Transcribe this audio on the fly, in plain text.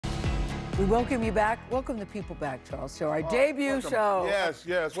We welcome you back. Welcome the people back, Charles. So our debut show. Yes,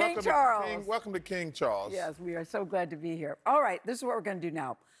 yes. King Charles. Welcome to King Charles. Yes, we are so glad to be here. All right, this is what we're going to do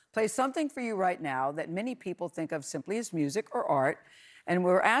now. Play something for you right now that many people think of simply as music or art. And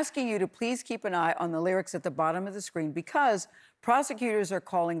we're asking you to please keep an eye on the lyrics at the bottom of the screen because prosecutors are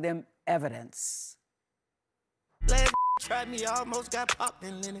calling them evidence. Last tried me, almost got popped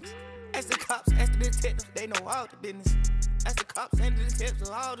in Linux. Ask the cops, ask the detectives, they know all the business. Ask the cops and the detectives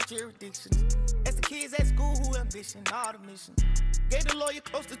of all the jurisdictions. Ask the kids at school who ambition, all the missions. Gave the lawyer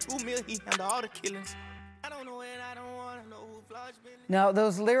close to $2 million, he handled all the killings. I don't know and I don't want to know who Floyd's been. Now,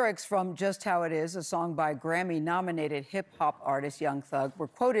 those lyrics from Just How It Is, a song by Grammy-nominated hip-hop artist Young Thug, were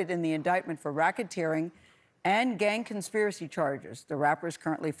quoted in the indictment for racketeering and gang conspiracy charges the rapper is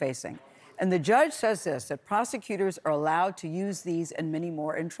currently facing. And the judge says this, that prosecutors are allowed to use these and many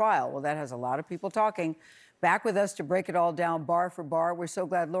more in trial. Well, that has a lot of people talking. Back with us to break it all down bar for bar, we're so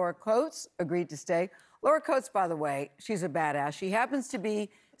glad Laura Coates agreed to stay. Laura Coates, by the way, she's a badass. She happens to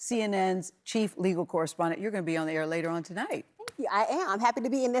be CNN's chief legal correspondent. You're going to be on the air later on tonight. Thank you. I am. I'm happy to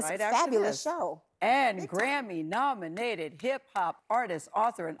be in this fabulous show. And Grammy-nominated hip-hop artist,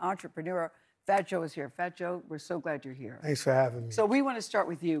 author, and entrepreneur, Fat Joe is here. Fat Joe, we're so glad you're here. Thanks for having me. So we want to start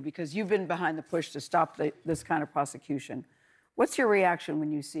with you because you've been behind the push to stop this kind of prosecution. What's your reaction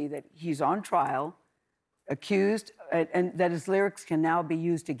when you see that he's on trial, accused, and that his lyrics can now be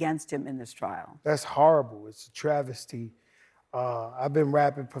used against him in this trial? That's horrible. It's a travesty. I've been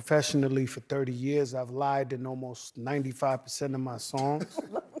rapping professionally for 30 years. I've lied in almost 95% of my songs.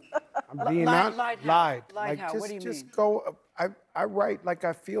 I'm being honest. Lied. Lied how? What do you mean? Just go. I write like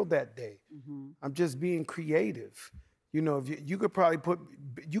I feel that day. Mm-hmm. I'm just being creative. You know, if you could probably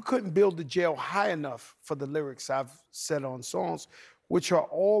you couldn't build the jail high enough for the lyrics I've said on songs, which are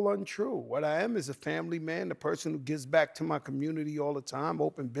all untrue. What I am is a family man, the person who gives back to my community all the time,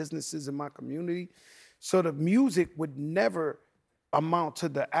 open businesses in my community. So the music would never amount to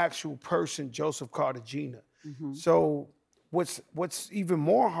the actual person, Joseph Cartagena. Mm-hmm. So what's even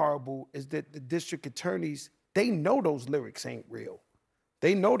more horrible is that the district attorneys, they know those lyrics ain't real.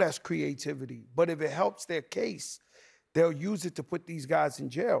 They know that's creativity. But if it helps their case, they'll use it to put these guys in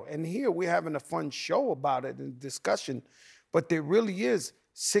jail. And here we're having a fun show about it and discussion, but there really is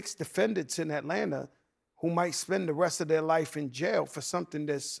 6 defendants in Atlanta who might spend the rest of their life in jail for something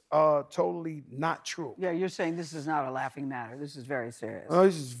that's totally not true. Yeah, you're saying this is not a laughing matter. This is very serious.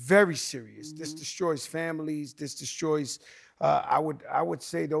 This is very serious. Mm-hmm. This destroys families. This destroys, I would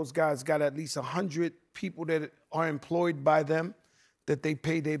say those guys got at least 100 people that are employed by them, that they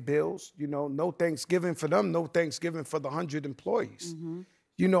pay their bills. You know, no Thanksgiving for them, no Thanksgiving for the 100 employees. Mm-hmm.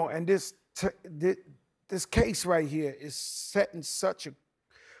 You know, and this case right here is setting such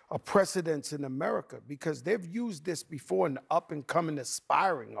a precedence in America because they've used this before in up-and-coming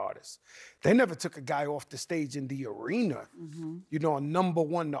aspiring artists. They never took a guy off the stage in the arena. Mm-hmm. You know, a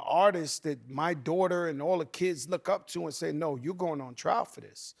 #1 artist that my daughter and all the kids look up to and say, no, you're going on trial for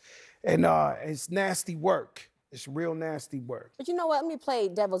this. And it's nasty work. It's real nasty work. But you know what? Let me play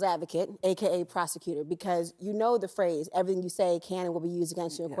devil's advocate, AKA prosecutor, because you know the phrase, everything you say can and will be used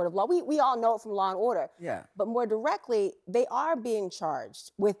against you in a court of law. We all know it from Law and Order. Yeah. But more directly, they are being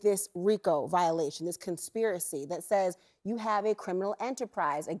charged with this RICO violation, this conspiracy that says you have a criminal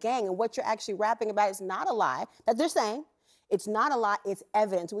enterprise, a gang, and what you're actually rapping about is not a lie that they're saying. It's not a lie, it's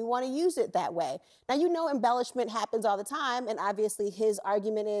evidence. We want to use it that way. Now, you know embellishment happens all the time, and obviously his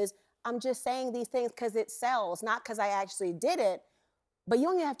argument is, I'm just saying these things because it sells, not because I actually did it. But you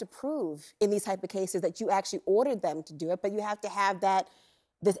don't even have to prove in these type of cases that you actually ordered them to do it, but you have to have that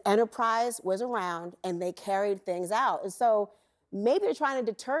this enterprise was around and they carried things out. And so maybe they're trying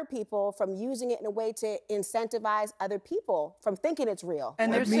to deter people from using it in a way to incentivize other people from thinking it's real.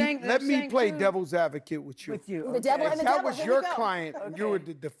 And Let me play devil's advocate with you. The devil and the devil. That was your client, and you were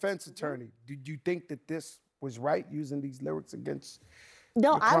the defense attorney. Did you think that this was right, using these lyrics against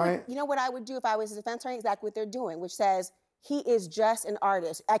No, your client? you know what I would do if I was a defense attorney? Exactly what they're doing, which says he is just an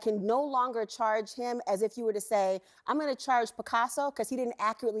artist. I can no longer charge him as if you were to say, I'm going to charge Picasso because he didn't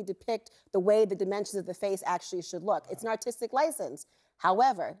accurately depict the way the dimensions of the face actually should look. It's an artistic license.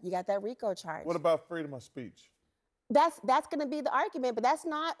 However, you got that RICO charge. What about freedom of speech? That's going to be the argument, but that's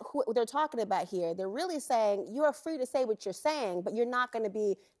not what they're talking about here. They're really saying you're free to say what you're saying, but you're not going to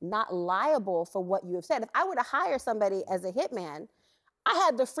be not liable for what you have said. If I were to hire somebody as a hitman, I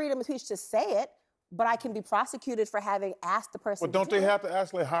had the freedom of speech to say it, but I can be prosecuted for having asked the person Well, don't they have to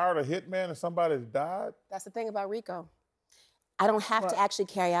actually hire a hitman if somebody's died? That's the thing about RICO. I don't have to actually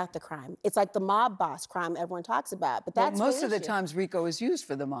carry out the crime. It's like the mob boss crime everyone talks about, but that's most of the times RICO is used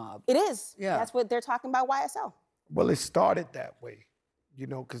for the mob. It is. Yeah. That's what they're talking about YSL. Well, it started that way. you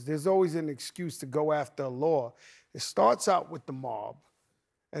know, because there's always an excuse to go after a law. It starts out with the mob,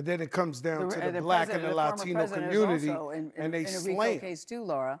 and then it comes down to the black and the Latino community, and they slam. In a RICO case too,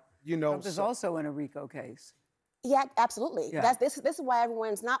 Laura. You know, Trump is also in a RICO case. Yeah, absolutely. Yeah. This is why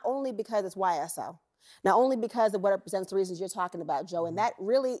everyone's, not only because it's YSL, not only because of what represents the reasons you're talking about, Joe, and that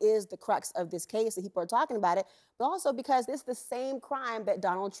really is the crux of this case that people are talking about it, but also because it's the same crime that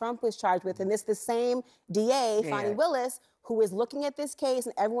Donald Trump was charged with, and it's the same DA, Fani Willis, who is looking at this case,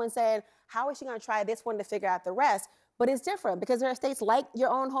 and everyone's saying, how is she going to try this one to figure out the rest? But it's different because there are states like your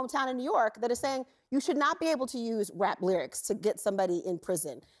own hometown in New York that are saying you should not be able to use rap lyrics to get somebody in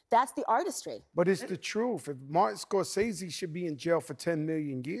prison. That's the artistry. But it's the truth. If Martin Scorsese should be in jail for 10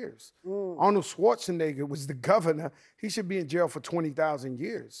 million years, Arnold Schwarzenegger was the governor, he should be in jail for 20,000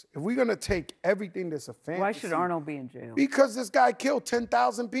 years. If we're gonna take everything that's a fantasy. Why should Arnold be in jail? Because this guy killed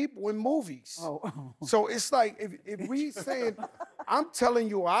 10,000 people in movies. Oh. So it's like, if we saying, I'm telling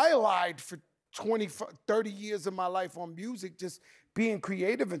you, I lied for 20, 30 years of my life on music, just being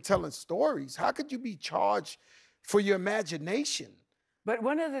creative and telling stories. How could you be charged for your imagination? But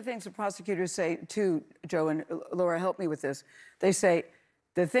one of the things the prosecutors say, too, Joe, and Laura, help me with this, they say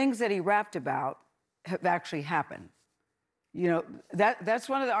the things that he rapped about have actually happened. You know, that's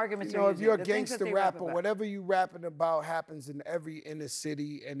one of the arguments. You know, if you're a the things gangster that they rapper, rap whatever you rapping about happens in every inner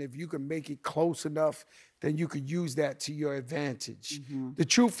city, and if you can make it close enough, then you could use that to your advantage. The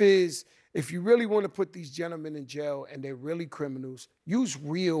truth is, if you really want to put these gentlemen in jail and they're really criminals, use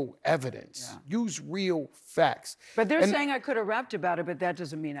real evidence. Use real facts. But they're saying I could have rapped about it, but that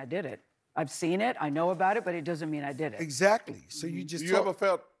doesn't mean I did it. I've seen it, I know about it, but it doesn't mean I did it. Exactly. So you just You ever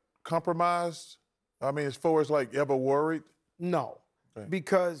felt compromised? I mean, as far as like ever worried? No, Okay.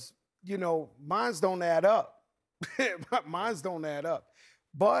 because, you know, mines don't add up. Mines don't add up.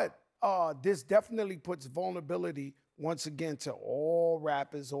 But this definitely puts vulnerability, once again, to all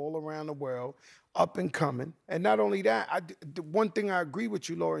rappers all around the world, up and coming. And not only that, the one thing I agree with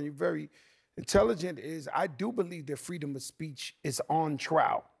you, Laura, and you're very intelligent, is I do believe that freedom of speech is on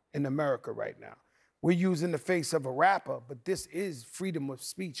trial in America right now. We're using the face of a rapper, but this is freedom of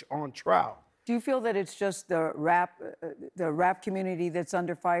speech on trial. Do you feel that it's just the rap community that's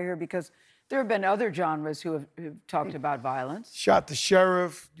under fire here? Because there have been other genres who have talked about violence. Shot the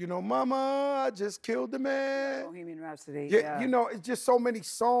sheriff, you know, mama, I just killed the man. Bohemian Rhapsody. Yeah, you know, it's just so many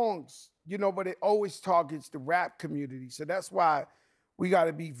songs, you know, but it always targets the rap community. So that's why we got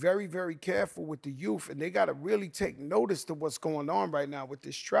to be very, very careful with the youth, and they got to really take notice to what's going on right now with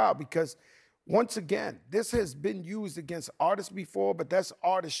this trial, because once again, this has been used against artists before, but that's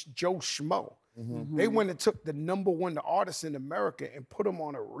artist Joe Schmo. They went and took the #1 artist in America and put him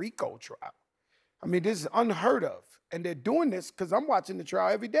on a RICO trial. I mean, this is unheard of. And they're doing this because I'm watching the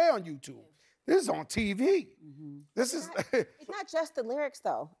trial every day on YouTube. This is on TV. This is... It's not just the lyrics,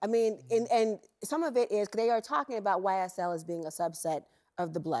 though. I mean, and some of it is, they are talking about YSL as being a subset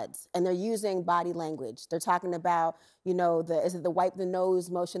of the Bloods, and they're using body language. They're talking about, you know, is it the wipe the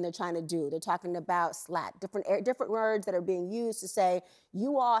nose motion they're trying to do? They're talking about slap, different words that are being used to say,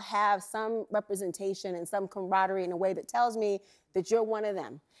 you all have some representation and some camaraderie in a way that tells me that you're one of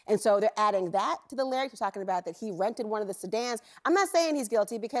them. And so they're adding that to the lyrics. They're talking about that he rented one of the sedans. I'm not saying he's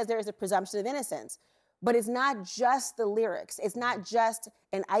guilty because there is a presumption of innocence, but it's not just the lyrics. It's not just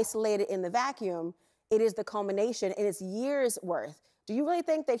an isolated in the vacuum. It is the culmination, and it's years worth. Do you really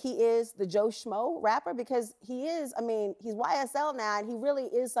think that he is the Joe Schmo rapper? Because he is, I mean, he's YSL now, and he really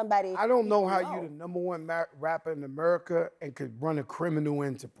is somebody. I don't know how you're the #1 rapper in America and could run a criminal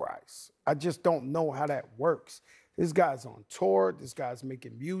enterprise. I just don't know how that works. This guy's on tour, this guy's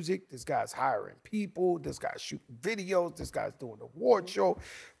making music, this guy's hiring people, this guy's shooting videos, this guy's doing an award show.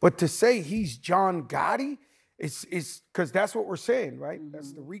 But to say he's John Gotti, it's because that's what we're saying, right?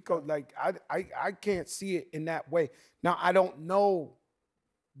 That's the RICO. Like, I can't see it in that way. Now, I don't know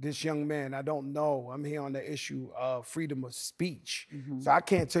this young man. I don't know. I'm here on the issue of freedom of speech. So I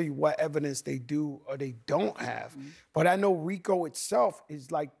can't tell you what evidence they do or they don't have. But I know RICO itself is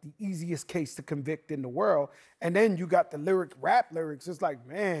like the easiest case to convict in the world. And then you got the rap lyrics. It's like,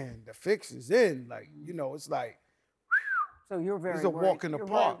 man, the fix is in. Like, you know, it's like, so you're very it's a walk in the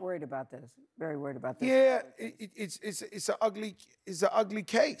park. Very worried about this. Very worried about this. Yeah, it's an ugly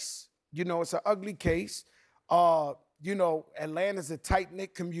case. You know, it's an ugly case. You know, Atlanta's a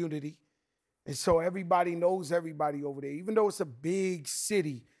tight-knit community, and so everybody knows everybody over there. Even though it's a big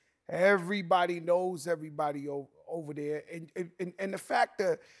city, everybody knows everybody over there. And the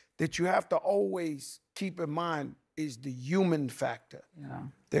factor that you have to always keep in mind is the human factor. Yeah.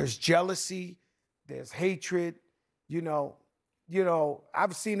 There's jealousy, there's hatred, you know,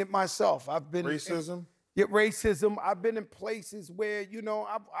 I've seen it myself. I've been Racism? Yeah, racism. I've been in places where, you know,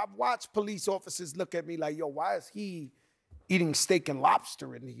 I've watched police officers look at me like, yo, why is he eating steak and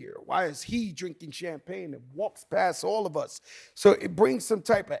lobster in here? Why is he drinking champagne and walks past all of us? So it brings some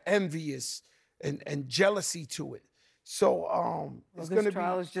type of envious and jealousy to it. So it's going to This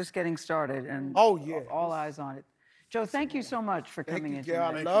trial is just getting started, and Oh, yeah. all eyes on it. Joe, thank you so much for coming in Yeah,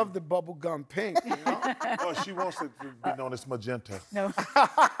 I tonight. love the bubblegum pink, you know? Oh, she wants to be known as magenta. No.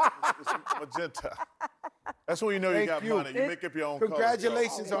 It's magenta. That's when you know you Thank got you. money. You make up your own colors.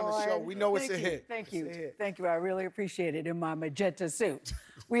 Congratulations on the Lord. show. We know it's a Thank you. hit. Thank It's you. a hit. Thank you. I really appreciate it in my magenta suit.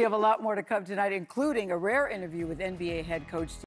 We have a lot more to come tonight, including a rare interview with NBA head coach